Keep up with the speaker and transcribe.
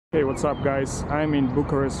Hey, what's up guys? I'm in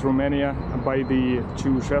Bucharest, Romania by the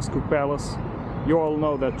Bucuresti Palace. You all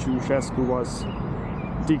know that Bucuresti was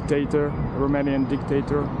dictator, Romanian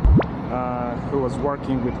dictator, who was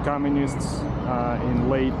working with communists in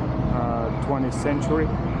late 20th century.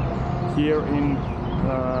 Here in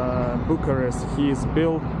Bucharest, he's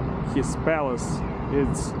built his palace.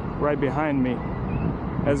 It's right behind me.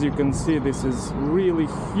 As you can see, this is really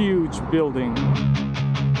huge building.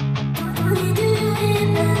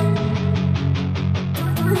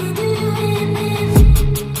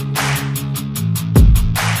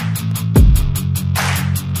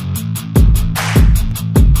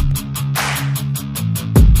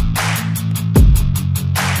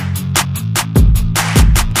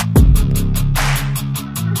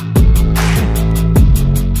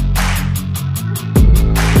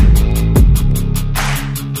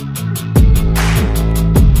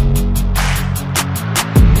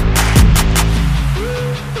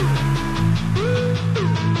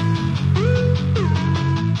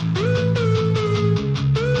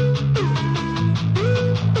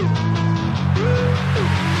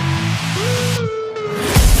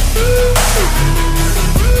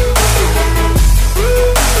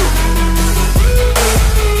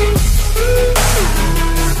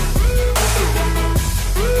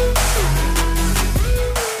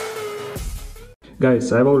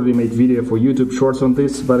 Guys, I've already made video for YouTube shorts on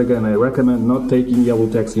this, but again I recommend not taking yellow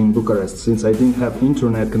taxi in Bucharest. Since I didn't have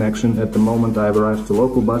internet connection at the moment I arrived at the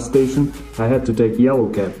local bus station, I had to take yellow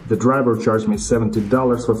cab. The driver charged me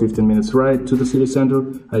 $70 for 15 minutes ride to the city center.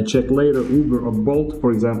 I checked later, Uber or Bolt,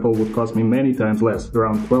 for example, would cost me many times less,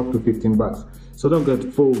 around 12 to 15 bucks. So don't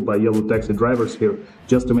get fooled by yellow taxi drivers here.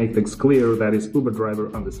 Just to make things clear, that is Uber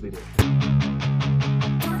driver on this video.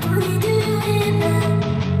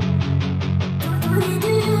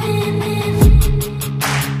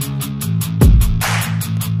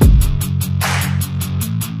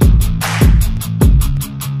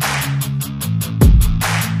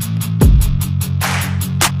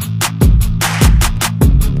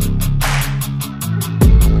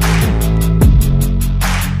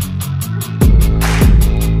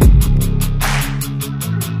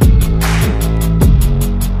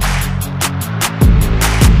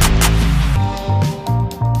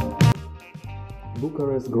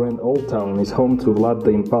 Bucharest Grand Old Town is home to Vlad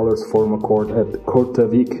the Impaler's former court at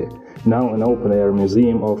Corteviche, now an open-air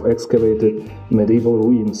museum of excavated medieval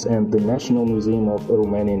ruins, and the National Museum of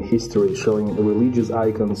Romanian History, showing religious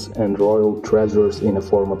icons and royal treasures in a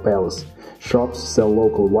former palace. Shops sell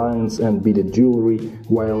local wines and beaded jewelry,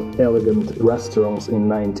 while elegant restaurants in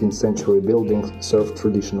 19th century buildings serve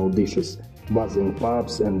traditional dishes. Buzzing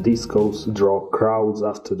pubs and discos draw crowds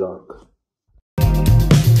after dark.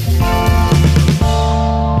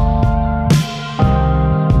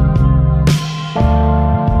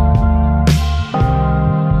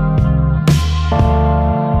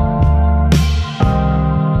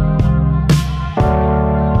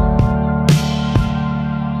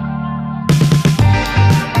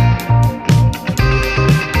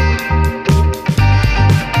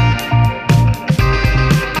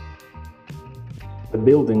 The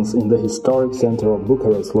buildings in the historic center of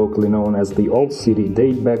Bucharest, locally known as the Old City,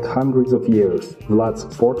 date back hundreds of years. Vlad's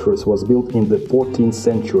fortress was built in the 14th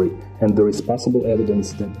century, and there is possible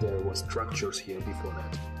evidence that there were structures here before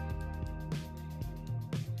that.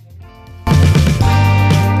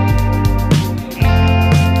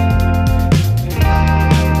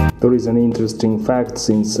 There is an interesting fact: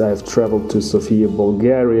 since I've traveled to Sofia,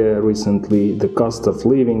 Bulgaria recently, the cost of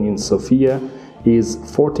living in Sofia is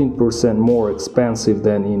 14% more expensive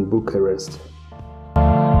than in Bucharest.